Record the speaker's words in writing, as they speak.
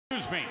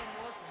excuse me.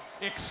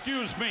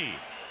 Excuse me.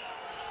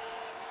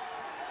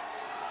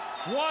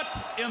 What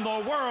in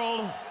the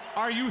world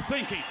are you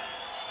thinking?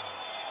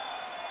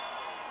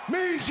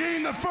 Mean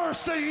Gene, the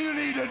first thing you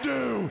need to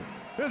do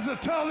is to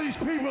tell these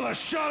people to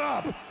shut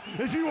up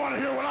if you want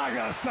to hear what I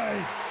gotta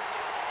say.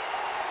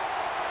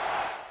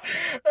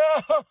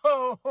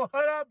 Oh,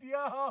 what up,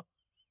 y'all?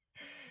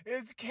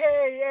 It's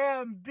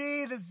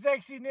KMB, the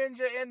sexy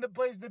ninja, and the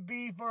place to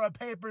be for a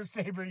Paper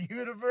Saber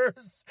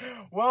universe.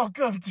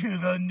 Welcome to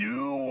the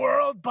New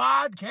World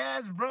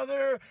Podcast,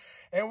 brother.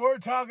 And we're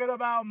talking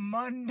about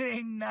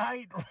Monday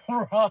Night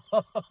Raw.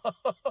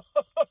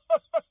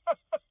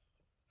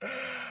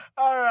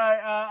 All right,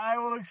 I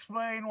will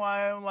explain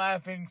why I'm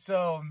laughing.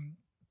 So,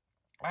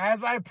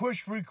 as I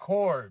pushed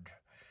record,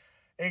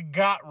 it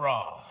got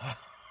raw.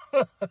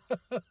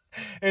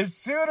 As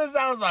soon as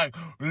I was like,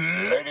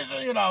 ladies,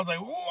 I was like,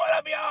 what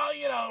up,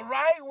 y'all?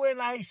 Right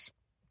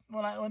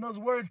when those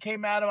words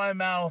came out of my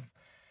mouth,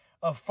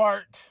 a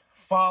fart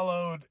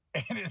followed,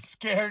 and it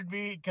scared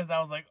me because I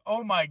was like,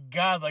 oh my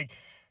God, I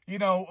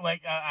don't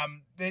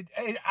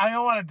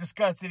want to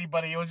discuss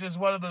anybody. It was just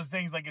one of those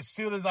things. Like, as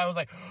soon as I was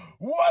like,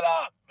 what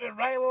up? And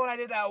right when I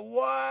did that,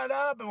 what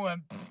up? And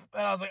went,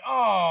 and I was like,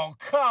 oh,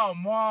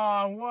 come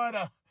on, what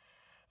up?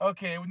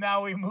 Okay,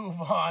 now we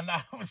move on.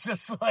 I was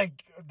just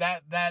like,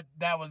 that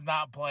was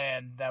not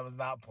planned. That was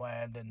not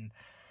planned. And,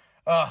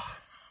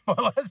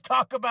 but let's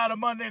talk about a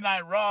Monday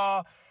Night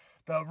Raw.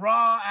 The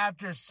Raw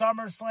after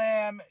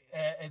SummerSlam,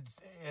 it's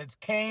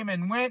came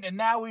and went, and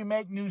now we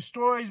make new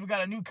stories. We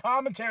got a new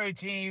commentary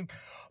team.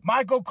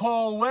 Michael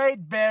Cole,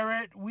 Wade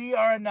Barrett. We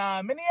are in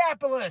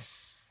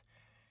Minneapolis.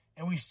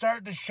 And we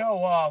start the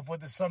show off with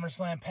the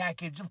SummerSlam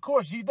package. Of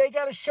course, they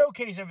got to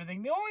showcase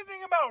everything. The only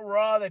thing about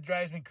Raw that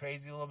drives me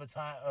crazy a little bit,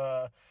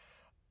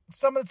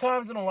 some of the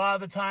times and a lot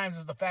of the times,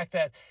 is the fact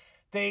that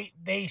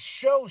they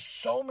show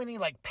so many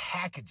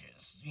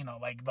packages.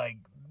 Like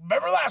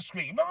remember last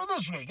week, remember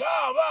this week,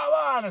 blah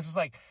blah. And it's just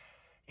like,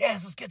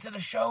 yes, let's get to the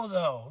show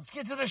though. Let's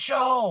get to the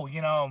show.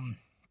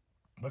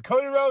 But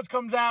Cody Rhodes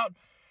comes out,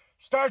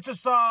 starts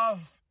us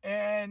off,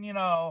 and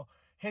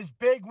his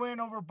big win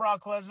over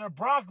Brock Lesnar.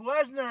 Brock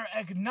Lesnar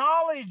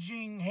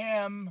acknowledging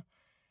him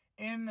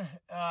in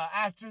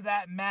after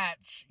that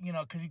match,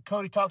 because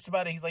Cody talks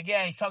about it. He's like,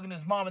 yeah, he's talking to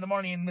his mom in the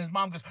morning, and his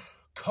mom goes,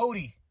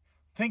 Cody,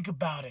 think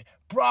about it.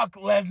 Brock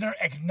Lesnar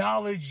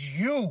acknowledged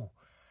you.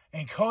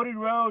 And Cody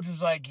Rhodes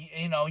is like,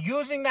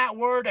 using that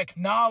word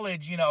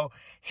acknowledge,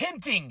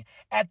 hinting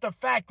at the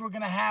fact we're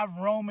going to have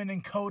Roman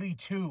and Cody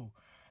too.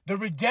 The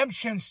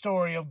redemption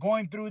story of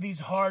going through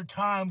these hard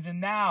times,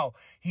 and now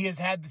he has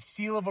had the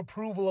seal of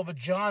approval of a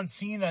John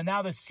Cena,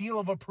 now the seal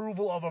of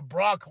approval of a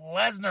Brock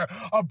Lesnar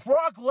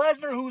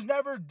who's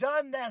never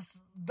done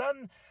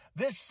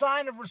this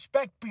sign of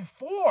respect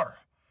before.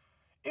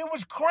 It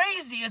was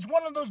crazy. It's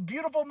one of those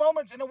beautiful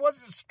moments, and it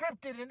wasn't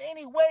scripted in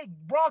any way.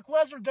 Brock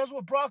Lesnar does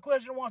what Brock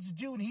Lesnar wants to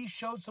do, and he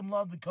showed some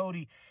love to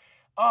Cody.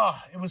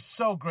 It was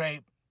so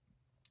great.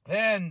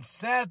 Then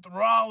Seth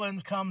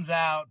Rollins comes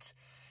out,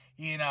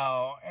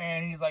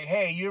 and he's like,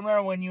 hey, you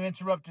remember when you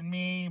interrupted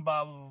me,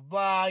 blah, blah,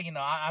 blah,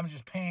 I'm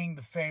just paying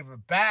the favor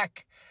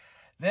back.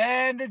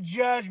 Then the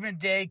Judgment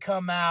Day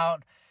come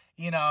out,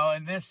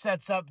 and this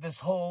sets up this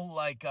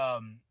whole,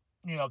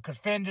 because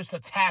Finn just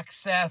attacked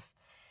Seth,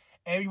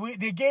 and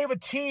they gave a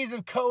tease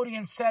of Cody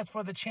and Seth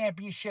for the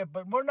championship,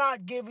 but we're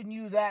not giving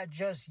you that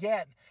just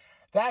yet.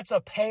 That's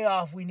a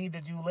payoff we need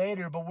to do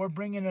later, but we're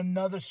bringing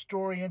another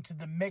story into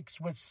the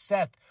mix with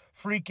Seth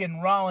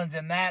freaking Rollins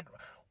and that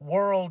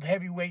World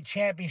Heavyweight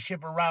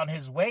Championship around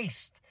his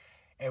waist.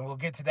 And we'll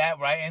get to that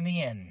right in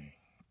the end.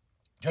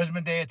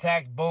 Judgment Day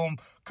attack, boom.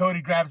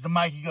 Cody grabs the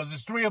mic. He goes,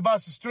 there's three of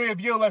us, there's three of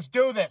you. Let's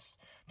do this.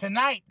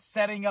 Tonight,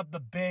 setting up the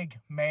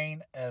big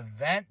main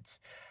event.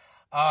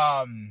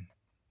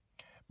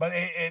 But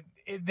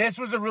this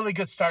was a really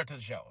good start to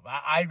the show.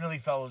 I really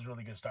felt it was a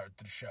really good start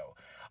to the show.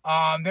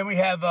 Then we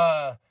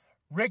have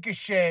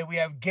Ricochet, we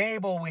have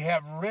Gable, we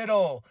have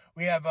Riddle,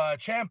 we have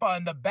Ciampa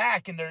in the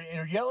back, and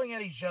they're yelling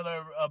at each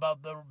other about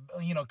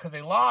because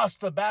they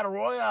lost the Battle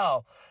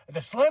Royale,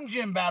 the Slim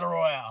Jim Battle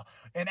Royale.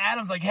 And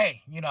Adam's like,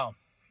 hey,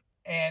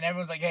 and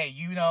everyone's like, hey,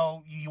 you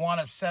want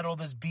to settle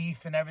this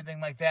beef and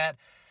everything like that.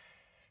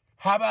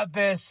 How about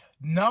this?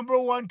 Number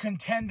one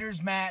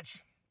contenders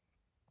match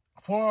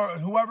for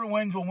whoever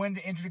wins will win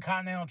the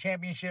Intercontinental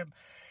Championship.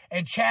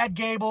 And Chad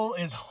Gable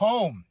is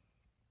home.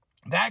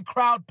 That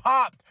crowd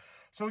popped.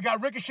 So we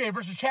got Ricochet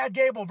versus Chad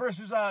Gable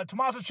versus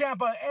Tommaso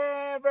Ciampa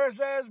and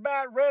versus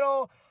Matt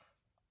Riddle.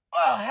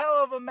 A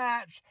hell of a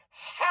match.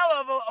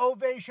 Hell of an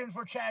ovation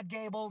for Chad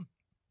Gable.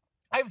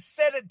 I've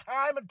said it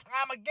time and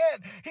time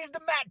again. He's the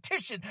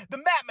Mattician, the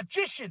Matt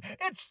Magician.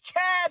 It's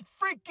Chad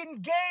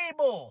freaking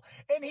Gable.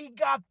 And he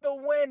got the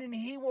win, and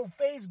he will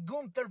face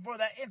Gunther for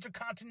that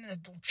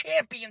Intercontinental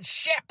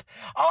Championship.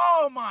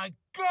 Oh, my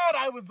God,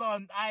 I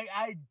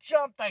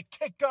jumped, I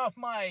kicked off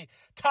my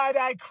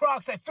tie-dye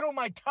Crocs, I threw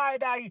my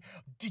tie-dye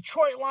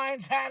Detroit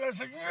Lions hat, and I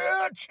said,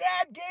 yeah,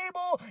 Chad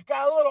Gable,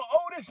 got a little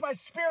Otis, my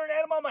spirit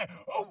animal, I'm like,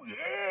 oh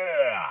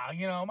yeah,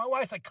 you know, my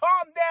wife's like,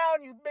 calm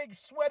down, you big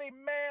sweaty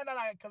man, and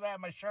because I had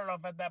my shirt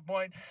off at that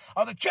point,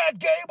 I was like, Chad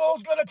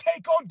Gable's gonna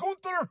take on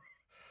Gunther,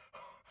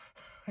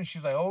 and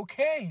she's like,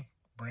 okay,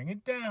 bring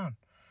it down,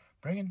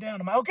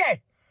 I'm like,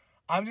 okay,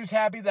 I'm just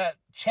happy that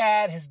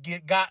Chad has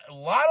got a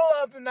lot of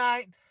love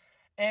tonight,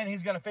 and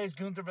he's going to face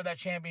Gunther for that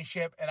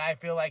championship, and I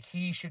feel like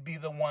he should be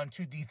the one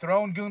to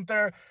dethrone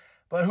Gunther.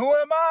 But who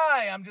am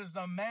I? I'm just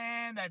a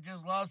man that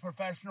just loves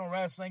professional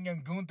wrestling,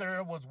 and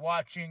Gunther was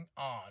watching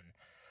on.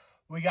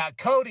 We got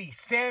Cody,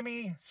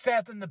 Sammy,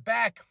 Seth in the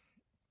back.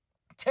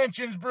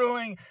 Tensions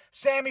brewing.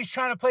 Sammy's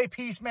trying to play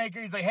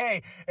peacemaker. He's like,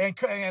 hey,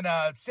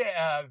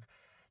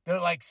 they're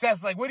like,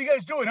 Seth's like, what are you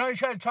guys doing? How are you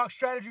trying to talk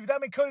strategy with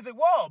that? And Cody's like,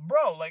 whoa,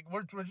 bro, like,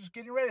 we're just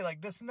getting ready,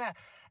 like this and that.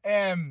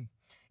 And,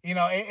 you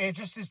know, it's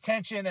just this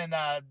tension. And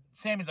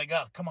Sammy's like,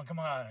 oh, come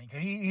on.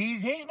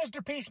 He's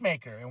Mr.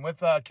 Peacemaker. And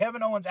with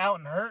Kevin Owens out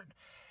and hurt,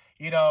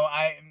 you know,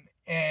 I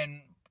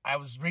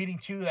was reading,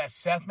 too, that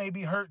Seth may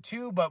be hurt,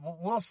 too. But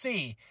we'll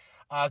see.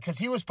 Because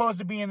he was supposed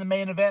to be in the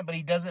main event, but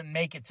he doesn't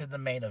make it to the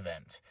main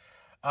event.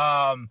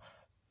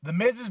 The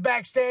Miz is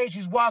backstage.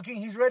 He's walking.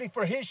 He's ready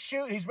for his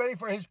shoot. He's ready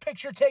for his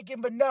picture taken.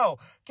 But no,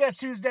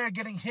 guess who's there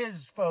getting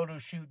his photo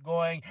shoot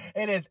going?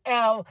 It is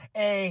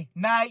L.A.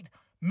 Knight.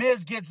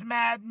 Miz gets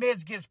mad.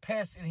 Miz gets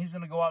pissed. And he's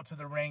going to go out to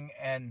the ring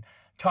and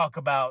talk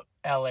about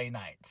L.A.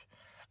 Knight.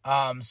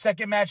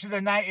 Second match of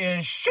the night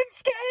is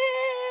Shinsuke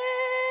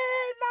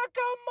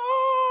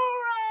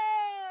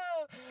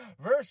Nakamura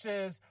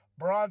versus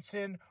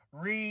Bronson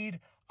Reed.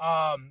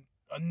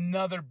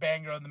 Another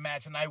banger of the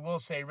match, and I will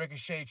say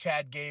Ricochet,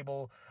 Chad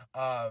Gable,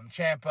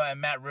 Ciampa, and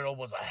Matt Riddle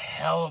was a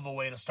hell of a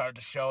way to start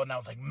the show, and I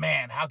was like,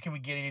 man, how can we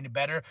get any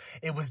better?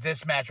 It was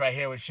this match right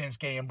here with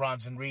Shinsuke and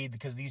Bronson Reed,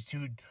 because these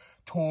two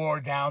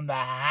tore down the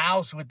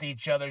house with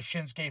each other.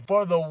 Shinsuke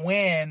for the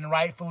win,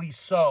 rightfully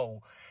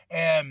so,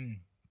 and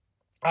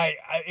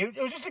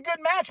it was just a good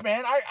match,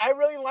 man. I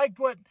really liked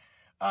what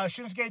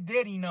Shinsuke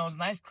did. You know, it was a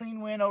nice clean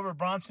win over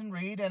Bronson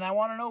Reed, and I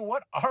want to know,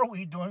 what are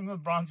we doing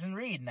with Bronson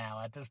Reed now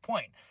at this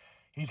point?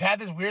 He's had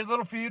this weird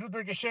little feud with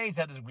Ricochet. He's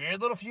had this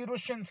weird little feud with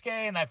Shinsuke,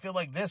 and I feel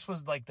like this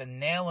was like the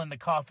nail in the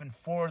coffin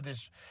for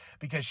this,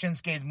 because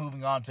Shinsuke is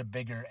moving on to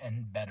bigger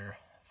and better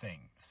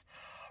things.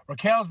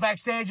 Raquel's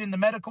backstage in the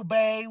medical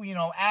bay. You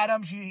know,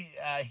 Adam,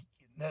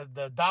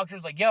 the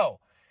doctor's like,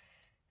 yo,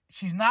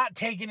 she's not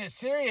taking it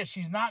serious.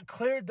 She's not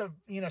cleared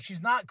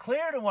she's not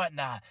cleared and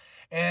whatnot.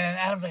 And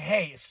Adam's like,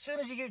 hey, as soon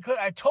as you get cleared,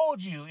 I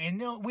told you.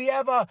 And you know, we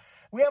have a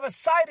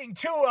sighting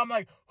too. I'm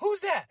like,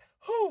 who's that?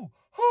 Who?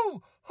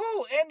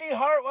 Indy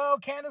Hartwell,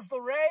 Candice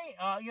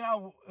LeRae, you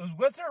know, it was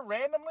with her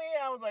randomly.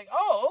 I was like,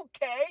 oh,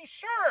 okay,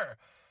 sure.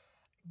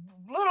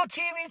 Little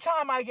TV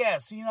time, I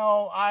guess. You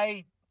know,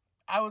 I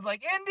was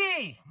like,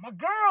 Indy, my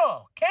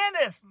girl,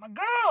 Candice, my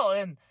girl.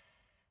 And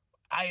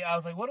I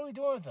was like, what are we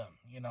doing with them?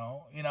 You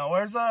know,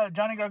 where's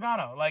Johnny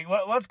Gargano? Like,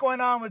 what's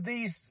going on with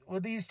these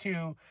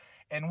two?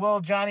 And will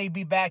Johnny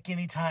be back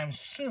anytime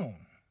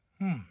soon?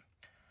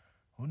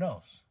 Who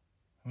knows?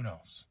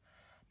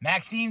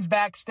 Maxine's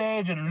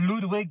backstage, and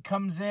Ludwig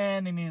comes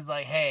in, and he's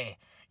like, hey,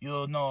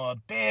 you know,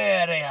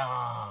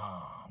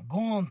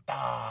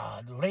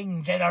 Gunther, the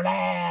ring general.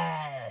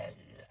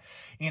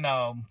 You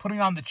know,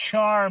 putting on the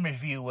charm,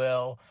 if you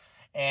will.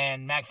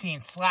 And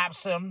Maxine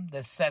slaps him.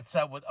 This sets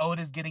up with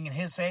Otis getting in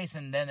his face,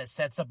 and then it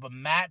sets up a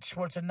match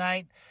for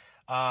tonight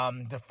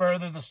to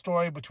further the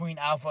story between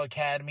Alpha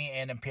Academy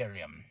and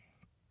Imperium.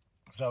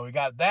 So we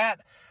got that.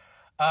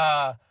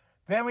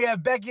 Then we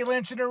have Becky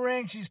Lynch in the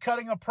ring. She's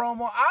cutting a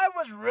promo. I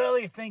was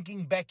really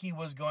thinking Becky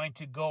was going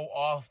to go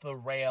off the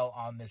rail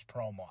on this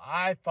promo.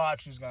 I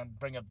thought she was going to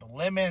bring up the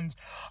lemons.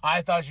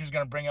 I thought she was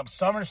going to bring up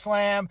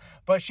SummerSlam.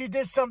 But she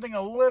did something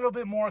a little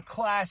bit more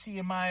classy,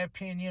 in my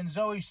opinion.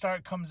 Zoe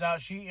Stark comes out.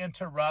 She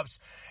interrupts.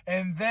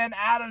 And then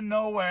out of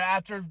nowhere,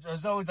 after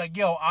Zoe's like,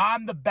 yo,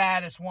 I'm the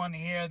baddest one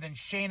here. Then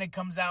Shayna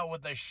comes out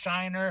with a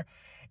shiner.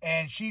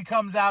 And she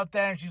comes out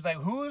there and she's like,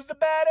 who's the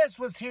baddest?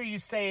 Was here you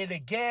say it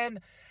again.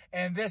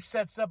 And this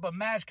sets up a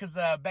match because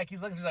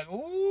Becky's looking, she's like,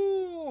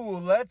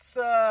 ooh, this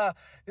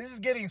is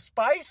getting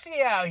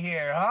spicy out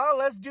here, huh?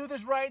 Let's do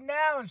this right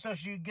now. And so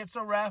she gets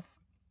a ref.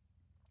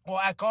 Well,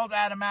 I calls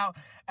Adam out.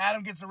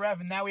 Adam gets a ref,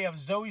 and now we have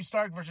Zoe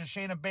Stark versus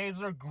Shayna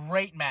Baszler.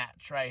 Great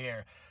match right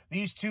here.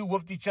 These two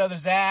whooped each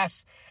other's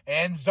ass,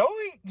 and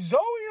Zoe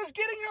was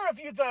getting her a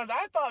few times.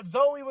 I thought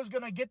Zoe was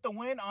going to get the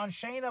win on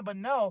Shayna, but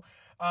no.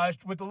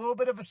 With a little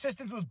bit of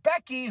assistance with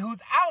Becky,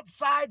 who's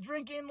outside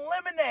drinking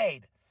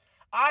lemonade.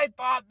 I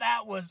thought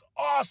that was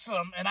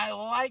awesome, and I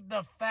like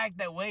the fact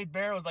that Wade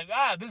Barrett was like,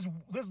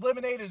 this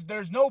lemonade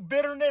there's no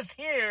bitterness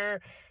here,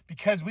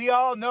 because we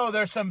all know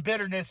there's some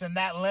bitterness in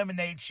that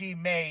lemonade she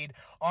made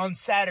on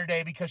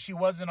Saturday because she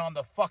wasn't on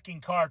the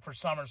fucking card for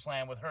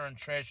SummerSlam with her and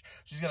Trish.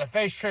 She's going to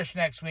face Trish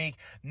next week.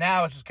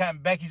 Now it's just kind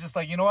of, Becky's just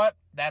like, you know what?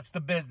 That's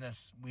the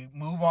business. We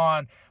move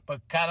on,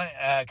 but kind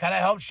of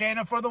helped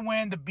Shayna for the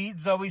win to beat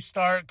Zoe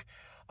Stark.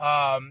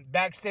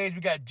 Backstage,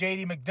 we got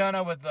JD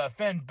McDonough with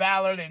Finn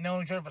Balor. They've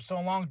known each other for so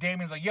long.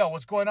 Damien's like, yo,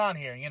 what's going on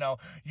here? You know,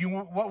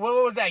 what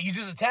was that? You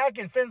just attacked?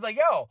 And Finn's like,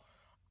 yo,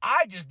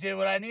 I just did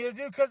what I needed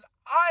to do because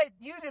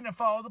you didn't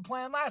follow the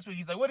plan last week.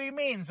 He's like, what do you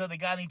mean? So they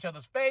got in each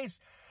other's face.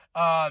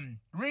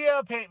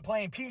 Rhea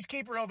playing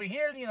Peacekeeper over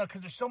here, you know,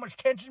 because there's so much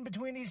tension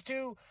between these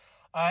two.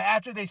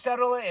 After they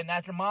settle it and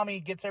after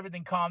Mommy gets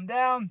everything calmed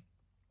down,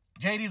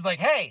 JD's like,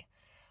 hey,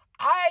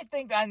 I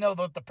think I know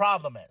what the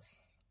problem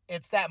is.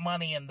 It's that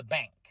Money in the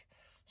Bank.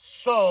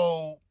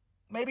 So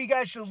maybe you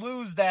guys should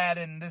lose that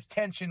and this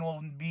tension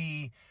will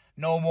be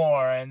no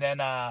more. And then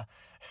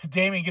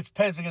Damien gets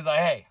pissed because like,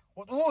 hey,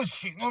 who is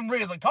she? And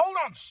Rhea's like, hold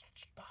on.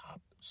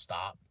 Stop.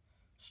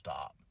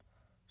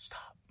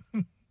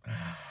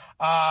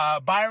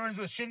 Byron's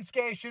with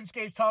Shinsuke.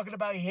 Shinsuke's talking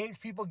about he hates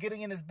people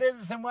getting in his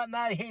business and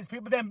whatnot. He hates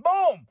people. Then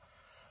boom!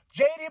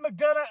 JD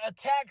McDonough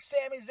attacks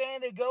Sami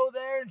Zayn to go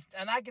there.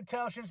 And I could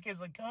tell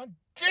Shinsuke's like, God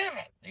damn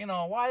it. You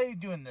know, why are you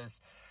doing this?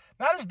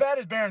 Not as bad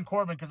as Baron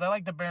Corbin, because I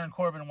like the Baron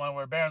Corbin one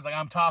where Baron's like,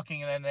 I'm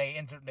talking, and then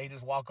they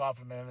just walk off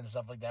from him and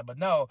stuff like that. But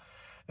no,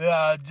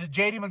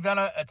 JD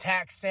McDonough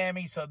attacks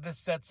Sammy, so this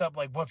sets up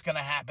like what's going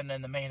to happen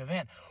in the main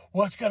event.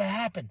 What's going to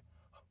happen?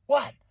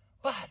 What?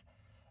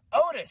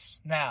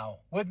 Otis now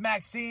with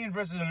Maxine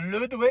versus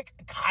Ludwig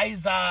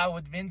Kaiser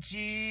with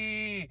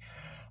Vinci.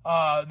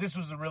 This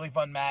was a really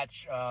fun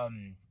match.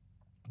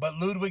 But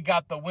Ludwig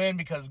got the win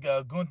because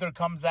Gunther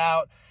comes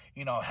out,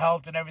 you know,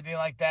 helped and everything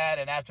like that.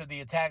 And after the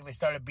attack, they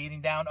started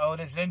beating down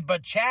Otis.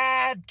 But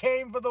Chad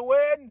came for the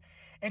win.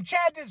 And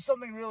Chad did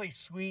something really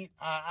sweet.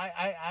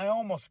 I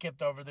almost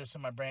skipped over this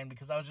in my brain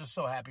because I was just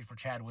so happy for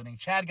Chad winning.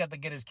 Chad got to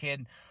get his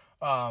kid,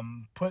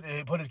 put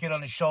his kid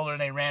on his shoulder,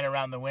 and they ran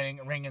around the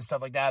ring and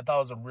stuff like that. I thought it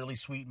was a really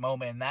sweet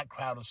moment, and that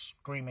crowd was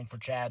screaming for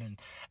Chad. And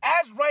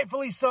as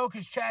rightfully so,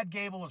 because Chad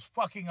Gable is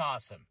fucking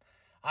awesome.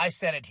 I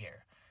said it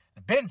here.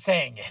 I've been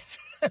saying it.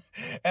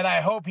 And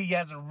I hope he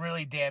has a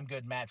really damn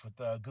good match with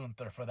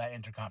Gunther for that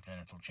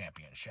Intercontinental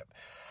Championship.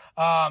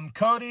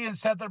 Cody and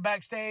Seth are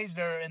backstage.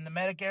 They're in the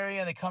medic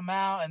area. They come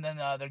out, and then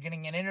they're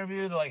getting an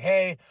interview. They're like,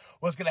 hey,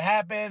 what's going to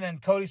happen?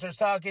 And Cody starts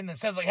talking, and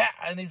Seth's like, yeah.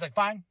 And he's like,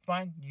 fine.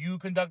 You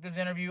conduct this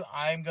interview.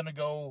 I'm going to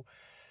go.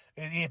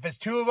 If it's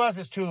two of us,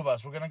 it's two of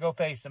us. We're going to go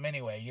face them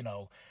anyway, you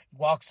know.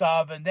 Walks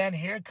off, and then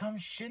here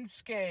comes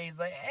Shinsuke. He's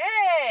like,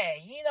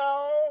 hey, you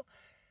know,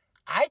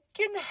 I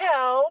can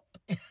help.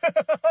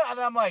 And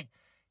I'm like,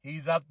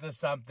 he's up to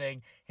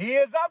something. He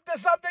is up to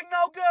something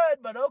no good.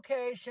 But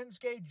okay,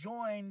 Shinsuke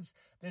joins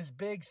this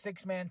big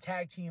 6-man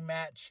tag team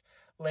match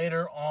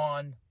later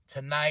on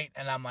tonight.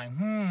 And I'm like,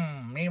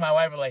 me and my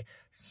wife are like,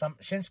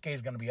 Shinsuke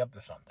is going to be up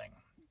to something.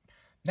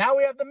 Now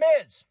we have The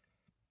Miz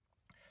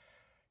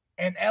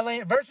and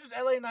LA versus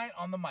LA Knight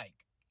on the mic.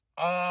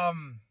 I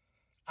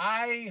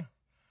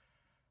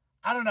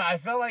don't know. I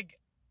felt like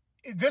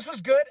this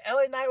was good.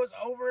 LA Knight was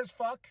over as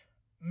fuck.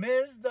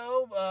 Miz,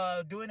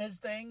 though, doing his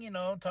thing, you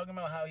know, talking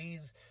about how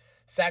he's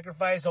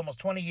sacrificed almost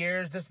 20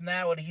 years, this and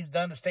that, what he's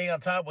done to stay on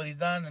top, what he's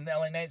done, and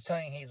LA Knight's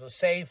telling him he's a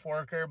safe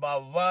worker, blah,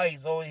 blah, blah. He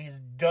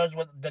always does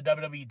what the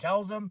WWE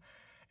tells him,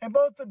 and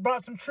both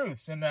brought some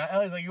truths. And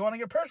LA's like, you want to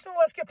get personal?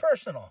 Let's get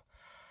personal.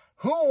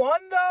 Who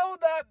won, though,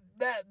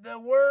 that the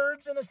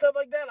words and the stuff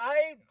like that?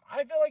 I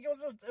feel like it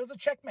was a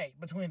checkmate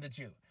between the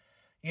two.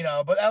 You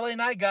know, but LA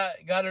Knight got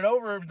it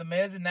over The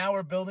Miz, and now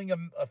we're building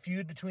a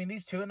feud between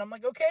these two. And I'm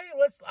like, okay,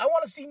 I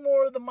want to see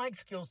more of the mic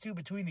skills, too,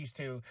 between these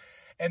two.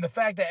 And the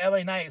fact that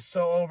LA Knight is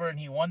so over and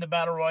he won the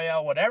Battle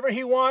Royale, whatever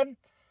he won,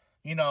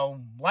 you know,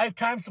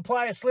 lifetime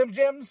supply of Slim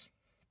Jims,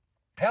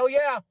 hell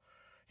yeah.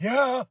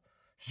 Yeah.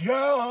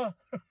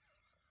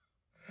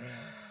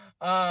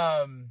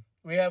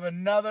 We have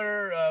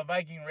another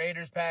Viking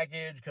Raiders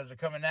package because they're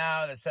coming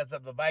out. It sets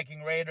up the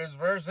Viking Raiders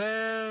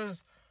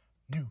versus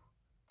New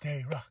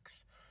Day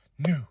Rocks.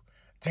 New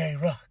Day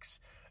Rocks.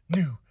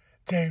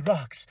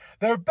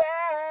 They're back.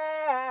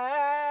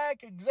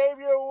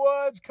 Xavier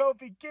Woods,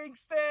 Kofi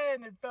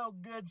Kingston. It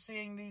felt good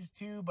seeing these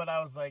two, but I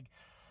was like,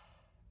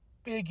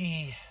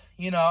 Biggie,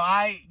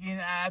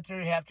 after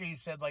he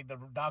said like the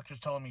doctors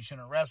told him he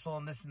shouldn't wrestle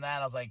and this and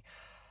that, I was like,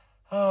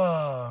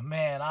 oh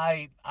man,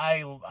 I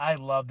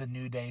love the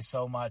New Day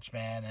so much,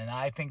 man, and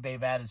I think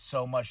they've added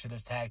so much to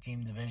this tag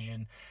team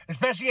division,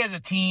 especially as a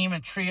team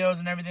and trios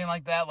and everything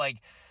like that. Like,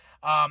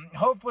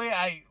 hopefully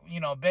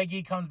Big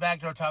E comes back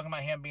to her talking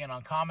about him being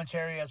on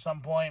commentary at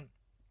some point.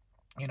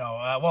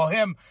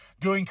 Him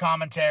doing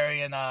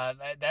commentary, and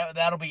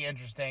that'll be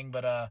interesting.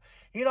 But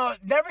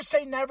never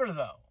say never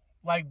though.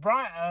 Like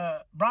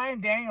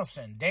Bryan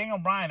Danielson, Daniel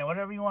Bryan, or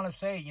whatever you want to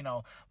say.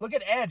 Look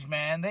at Edge,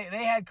 man.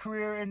 They had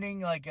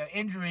career-ending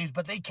injuries,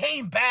 but they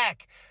came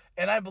back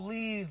And I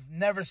believe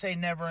never say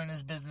never in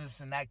this business,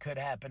 and that could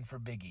happen for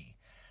Big E.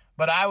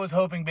 But I was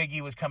hoping Big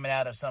E was coming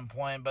out at some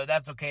point, but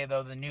that's okay,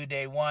 though. The New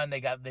Day won. They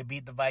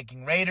beat the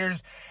Viking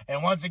Raiders.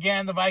 And once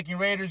again, the Viking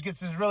Raiders gets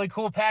this really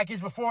cool package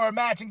before a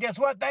match, and guess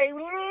what? They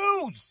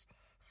lose!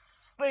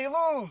 They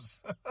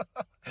lose.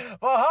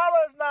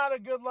 Valhalla's not a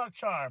good luck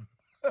charm.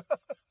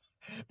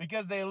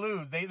 Because they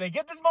lose. They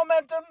get this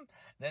momentum,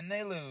 then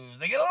they lose.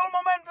 They get a little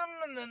momentum,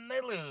 and then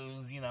they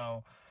lose,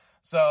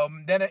 So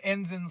then it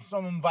ends in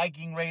some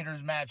Viking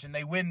Raiders match, and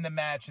they win the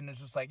match, and it's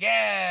just like,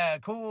 yeah,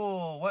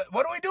 cool.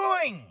 What are we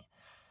doing?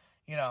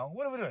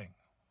 What are we doing?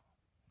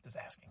 Just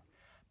asking.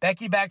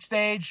 Becky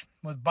backstage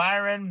with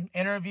Byron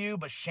interview,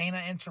 but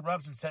Shayna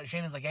interrupts and says,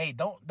 Shayna's like, hey,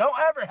 don't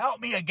ever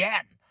help me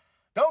again.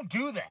 Don't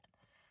do that.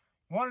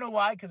 You want to know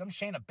why? Because I'm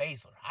Shayna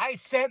Baszler. I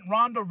sent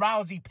Ronda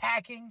Rousey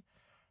packing.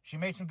 She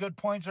made some good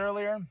points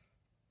earlier.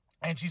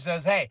 And she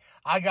says, hey,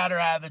 I got her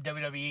out of the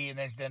WWE. And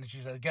then she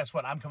says, guess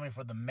what? I'm coming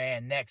for the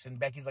man next. And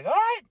Becky's like, all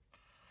right.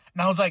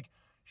 And I was like,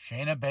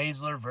 Shayna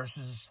Baszler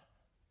versus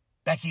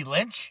Becky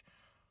Lynch?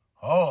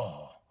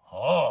 Oh,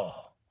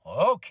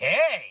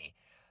 okay.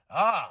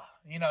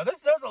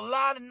 There's a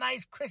lot of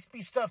nice,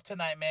 crispy stuff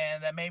tonight,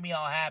 man, that made me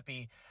all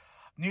happy.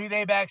 New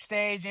Day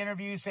backstage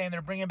interview saying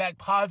they're bringing back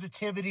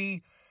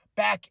positivity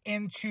back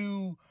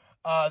into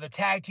the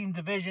tag team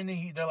division.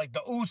 They're like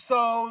the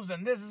Usos,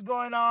 and this is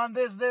going on,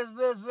 this,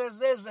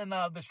 and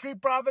the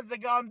Street Profits, they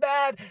gone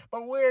bad,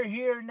 but we're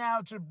here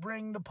now to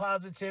bring the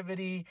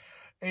positivity,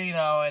 and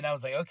I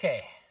was like,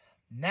 okay,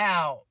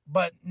 now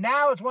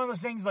it's one of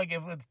those things, like,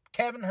 if with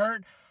Kevin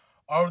hurt,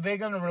 are they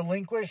going to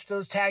relinquish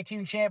those tag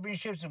team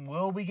championships, and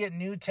will we get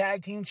new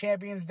tag team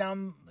champions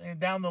down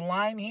the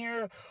line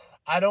here?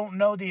 I don't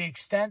know the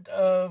extent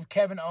of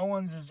Kevin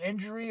Owens'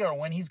 injury or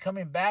when he's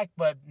coming back,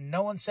 but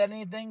no one said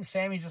anything.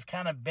 Sammy's just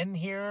kind of been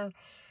here,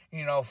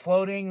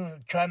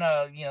 floating, trying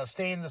to,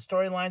 stay in the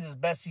storylines as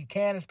best he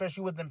can,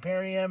 especially with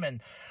Imperium and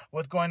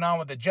what's going on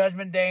with the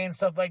Judgment Day and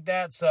stuff like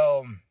that.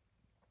 So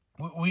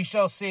we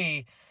shall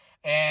see.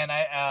 And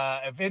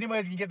if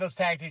anybody's going to get those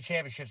tag team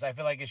championships, I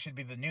feel like it should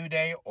be the New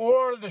Day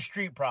or the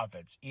Street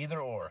Profits, either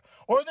or.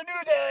 Or the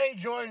New Day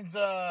joins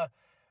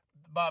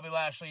Bobby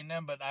Lashley and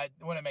them, but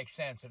it wouldn't make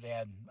sense if they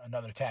had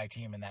another tag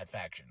team in that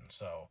faction.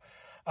 So,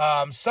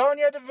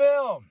 Sonya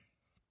Deville,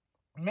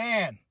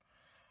 man,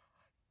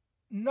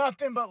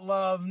 nothing but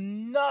love,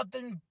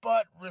 nothing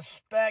but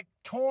respect,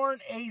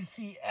 torn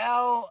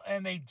ACL,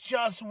 and they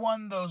just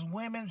won those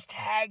women's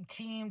tag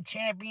team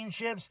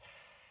championships.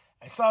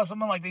 I saw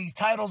someone like these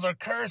titles are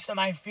cursed, and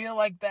I feel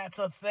like that's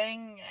a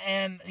thing.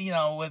 And,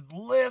 with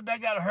Liv,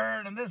 that got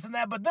hurt and this and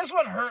that, but this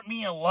one hurt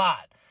me a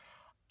lot.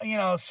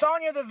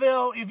 Sonya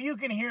Deville, if you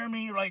can hear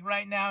me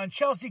right now, and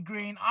Chelsea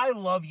Green, I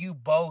love you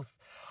both.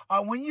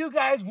 When you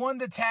guys won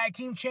the tag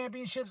team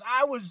championships,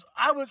 I was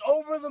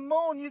over the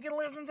moon. You can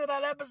listen to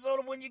that episode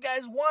of when you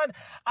guys won.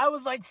 I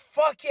was like,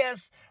 fuck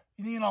yes.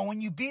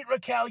 When you beat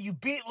Raquel, you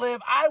beat Liv,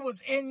 I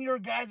was in your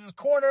guys'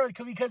 corner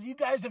because you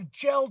guys have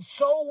gelled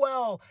so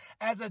well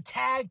as a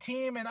tag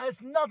team, and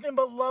it's nothing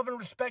but love and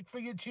respect for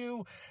you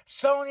two.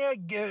 Sonya,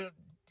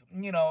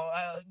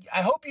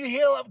 I hope you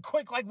heal up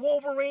quick like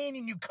Wolverine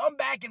and you come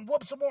back and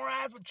whoop some more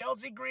ass with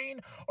Chelsea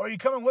Green, or you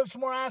come and whip some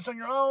more ass on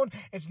your own.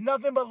 It's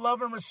nothing but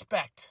love and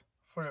respect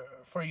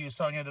for you,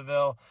 Sonya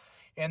Deville.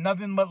 And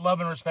nothing but love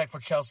and respect for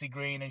Chelsea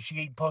Green. And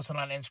she posted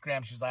on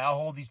Instagram, she's like, I'll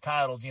hold these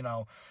titles,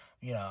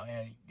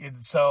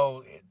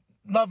 so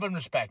love and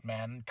respect,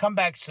 man. Come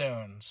back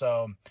soon.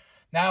 So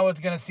now it's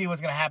going to see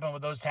what's going to happen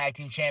with those tag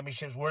team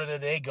championships. Where do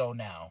they go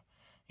now,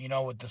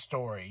 with the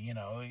story,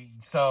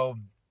 So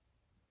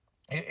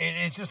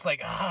it's just like,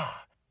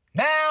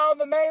 Now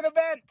the main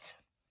event.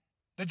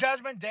 The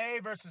Judgment Day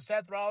versus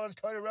Seth Rollins,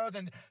 Cody Rhodes,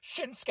 and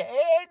Shinsuke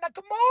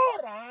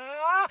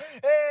Nakamura.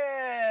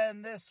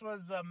 And this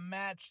was a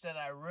match that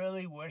I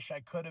really wish I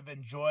could have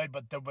enjoyed,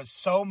 but there was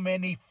so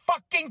many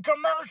fucking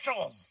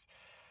commercials.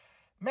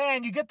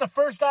 Man, you get the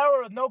first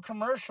hour with no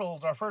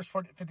commercials, or first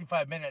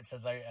 55 minutes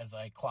as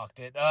I clocked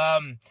it,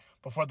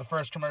 before the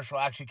first commercial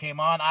actually came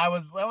on. I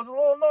was a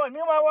little annoyed. Me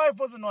and my wife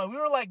was annoyed. We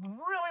were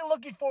really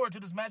looking forward to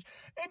this match.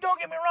 And don't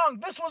get me wrong,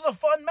 this was a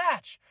fun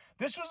match.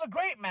 This was a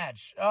great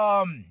match.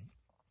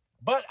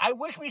 But I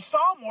wish we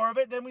saw more of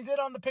it than we did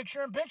on the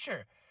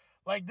picture-in-picture.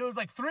 There was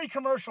 3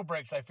 commercial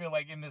breaks, I feel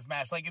like, in this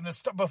match. Right when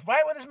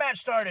this match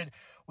started,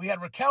 we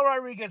had Raquel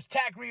Rodriguez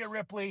attack Rhea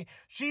Ripley.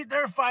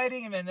 They're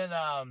fighting, and then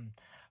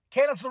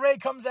Candice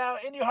LeRae comes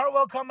out, Indy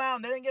Hartwell come out,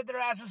 and they didn't get their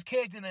asses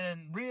kicked, and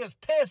then Rhea's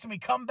pissed, and we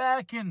come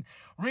back, and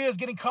Rhea's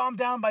getting calmed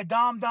down by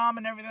Dom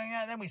and everything,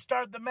 and then we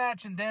start the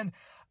match, and then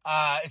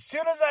as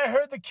soon as I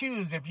heard the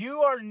cues, if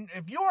you are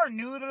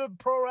new to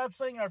pro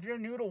wrestling, or if you're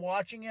new to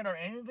watching it or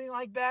anything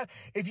like that,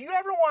 if you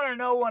ever want to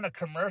know when a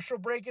commercial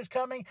break is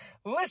coming,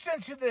 listen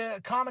to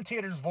the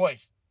commentator's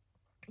voice.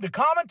 the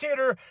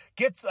commentator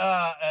gets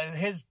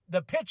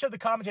the pitch of the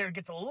commentator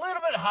gets a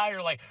little bit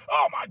higher, like,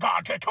 oh my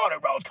God, can Cody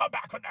Rhodes come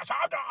back with this?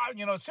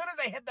 You know, as soon as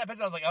they hit that pitch,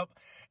 I was like, oh,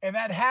 and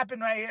that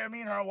happened right here.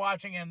 Me and her are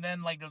watching, and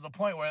then like there's a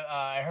point where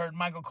I heard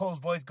Michael Cole's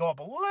voice go up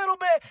a little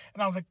bit,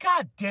 and I was like,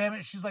 God damn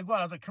it. She's like, what?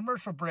 I was like,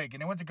 commercial break,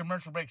 and it went to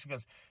commercial break. She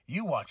goes,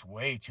 you watch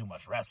way too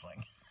much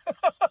wrestling.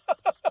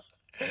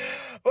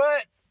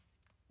 But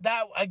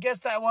I guess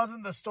that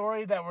wasn't the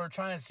story that we're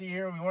trying to see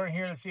here. We weren't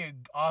here to see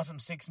an awesome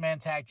 6-man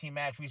tag team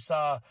match. We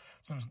saw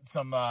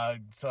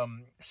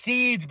some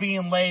seeds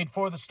being laid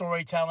for the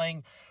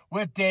storytelling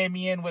with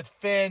Damian, with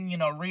Finn. You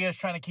know, Rhea's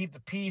trying to keep the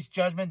peace.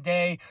 Judgment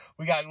Day.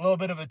 We got a little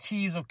bit of a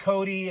tease of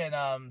Cody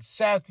and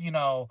Seth. You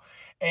know,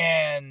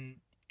 and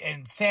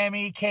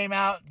Sammy came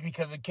out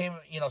because it came.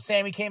 You know,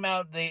 Sammy came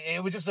out.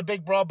 It was just a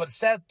big brawl. But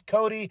Seth,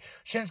 Cody,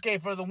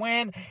 Shinsuke for the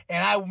win.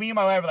 And me and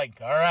my wife were like,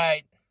 all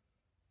right.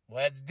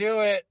 Let's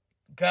do it.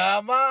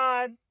 Come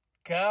on.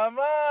 Come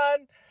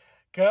on.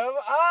 Come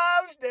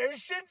on. There's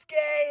Shinsuke.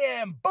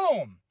 And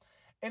boom.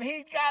 And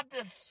he got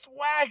this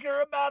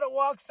swagger about it.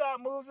 Walks out,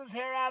 moves his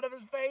hair out of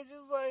his face.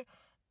 He's like,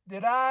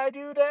 did I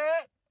do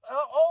that?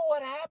 Oh,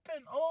 what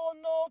happened? Oh,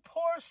 no.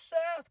 Poor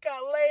Seth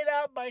got laid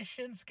out by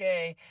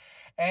Shinsuke.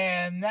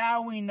 And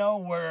now we know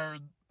where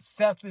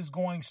Seth is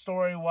going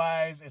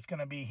story-wise. It's going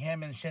to be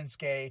him and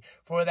Shinsuke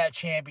for that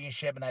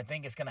championship. And I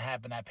think it's going to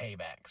happen at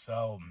Payback.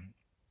 So...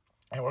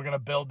 and we're going to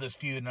build this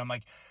feud. And I'm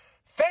like,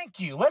 thank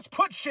you. Let's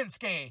put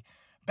Shinsuke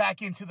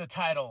back into the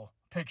title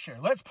picture.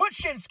 Let's put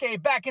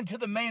Shinsuke back into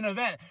the main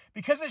event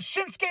because it's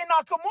Shinsuke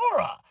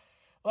Nakamura.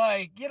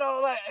 Like, you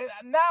know, like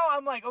now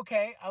I'm like,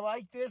 okay, I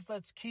like this.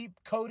 Let's keep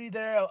Cody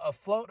there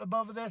afloat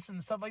above this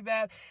and stuff like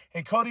that.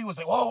 And Cody was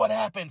like, oh, what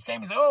happened?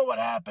 Sammy's like, oh, what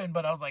happened?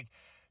 But I was like,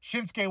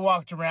 Shinsuke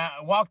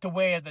walked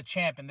away as the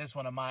champ in this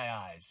one in my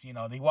eyes. You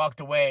know, he walked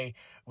away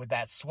with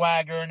that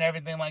swagger and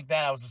everything like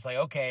that. I was just like,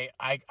 okay,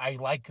 I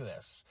like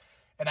this.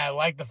 And I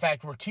like the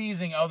fact we're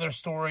teasing other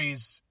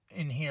stories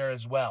in here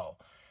as well.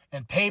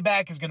 And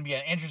Payback is going to be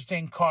an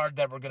interesting card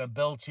that we're going to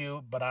build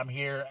to, but I'm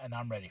here and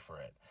I'm ready for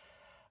it.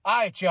 All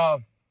right,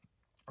 y'all.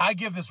 I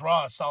give this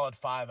Raw a solid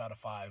 5 out of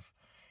 5.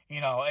 You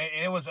know,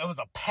 it was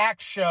a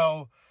packed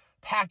show,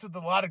 packed with a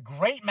lot of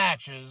great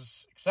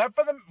matches, except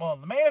for the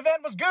main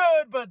event was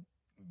good, but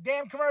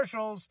damn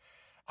commercials.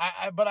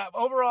 But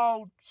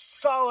overall,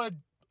 solid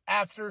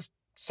after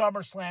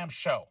SummerSlam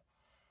show.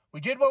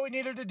 We did what we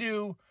needed to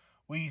do.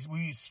 We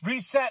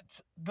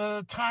reset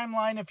the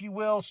timeline, if you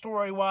will,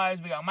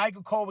 story-wise. We got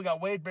Michael Cole, we got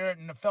Wade Barrett,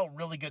 and it felt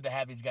really good to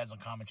have these guys on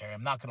commentary.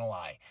 I'm not going to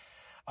lie.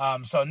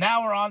 So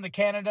now we're on to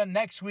Canada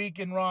next week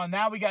in Raw.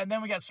 Then we got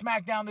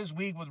SmackDown this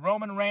week with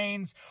Roman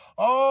Reigns.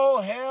 Oh,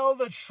 hell,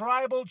 the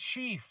Tribal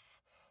Chief.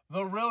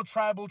 The real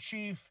Tribal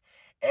Chief.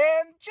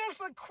 And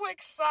just a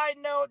quick side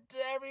note to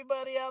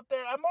everybody out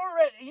there. I'm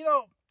already, you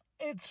know,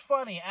 it's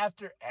funny.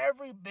 After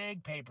every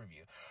big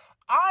pay-per-view,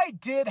 I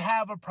did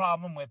have a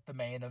problem with the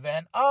main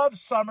event of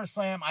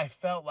SummerSlam. I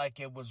felt like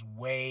it was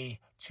way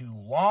too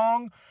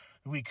long.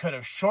 We could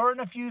have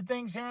shortened a few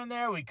things here and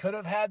there. We could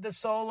have had the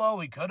solo.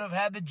 We could have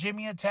had the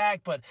Jimmy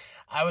attack. But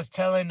I was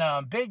telling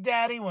Big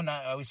Daddy when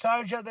we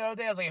saw each other the other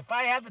day, I was like, if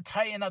I had to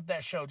tighten up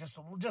that show just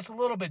a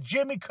little bit,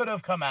 Jimmy could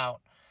have come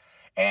out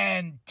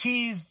and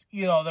teased,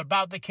 you know, they're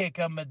about to kick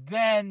him. But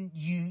then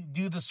you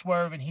do the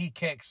swerve and he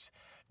kicks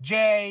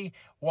Jay,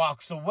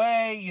 walks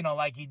away, you know,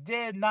 like he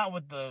did, not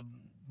with the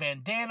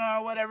bandana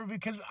or whatever,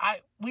 because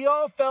we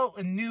all felt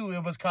and knew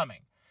it was coming.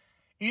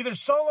 Either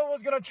Solo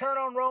was going to turn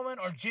on Roman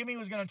or Jimmy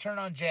was going to turn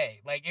on Jay.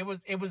 Like, it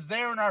was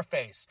there in our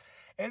face.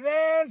 And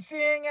then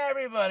seeing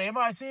everybody,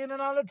 I seeing it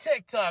on the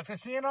TikToks, I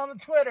see it on the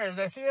Twitters,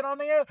 I see it on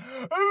the, oh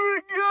my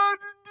God,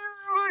 this is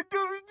why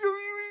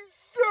WWE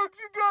sucks,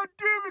 you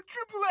goddamn it,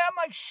 Triple A. I'm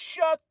like,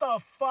 shut the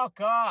fuck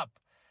up.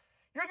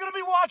 You're going to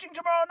be watching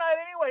tomorrow night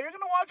anyway. You're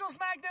going to watch on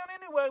SmackDown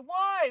anyway.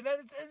 Why?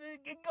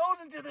 It goes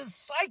into this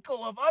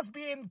cycle of us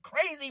being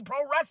crazy pro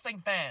wrestling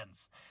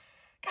fans.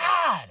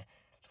 God,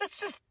 let's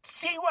just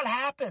see what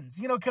happens.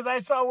 You know, because I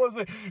saw was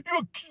like,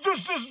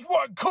 this is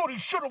what Cody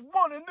should have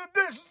won, and then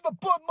this is the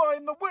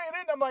bloodline, the win.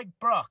 And I'm like,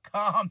 bro,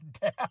 calm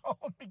down.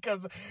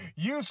 Because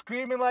you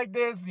screaming like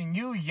this and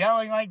you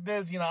yelling like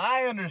this, you know,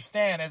 I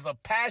understand. As a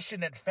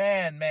passionate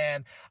fan,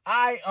 man,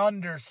 I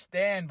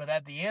understand. But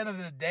at the end of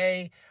the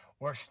day,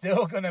 we're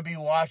still going to be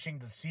watching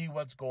to see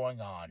what's going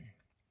on,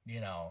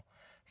 you know.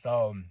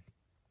 So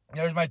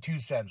there's my 2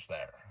 cents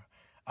there.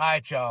 All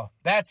right, y'all.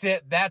 That's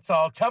it. That's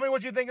all. Tell me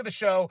what you think of the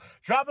show.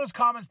 Drop those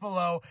comments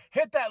below.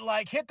 Hit that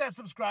like. Hit that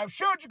subscribe.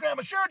 Share with your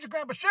grandma. Share with your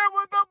grandpa. Share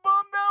with the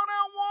bum down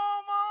at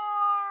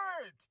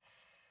Walmart.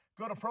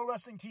 Go to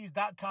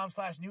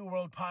ProWrestlingTees.com/New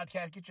World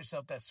Podcast. Get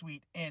yourself that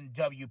sweet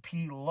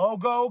nWp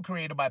logo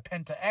created by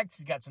Penta X.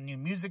 He's got some new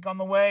music on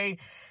the way.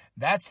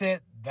 That's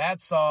it.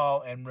 That's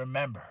all. And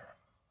remember,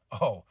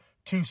 oh,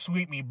 too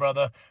sweet me,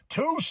 brother.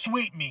 Too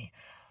sweet me.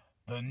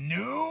 The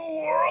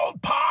New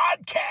World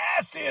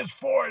Podcast is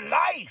for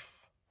life,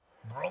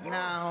 brother.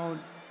 Now,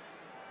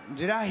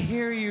 did I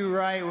hear you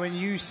right when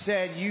you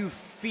said you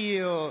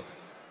feel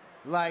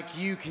like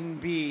you can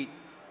beat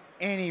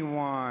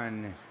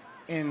anyone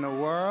in the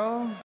world?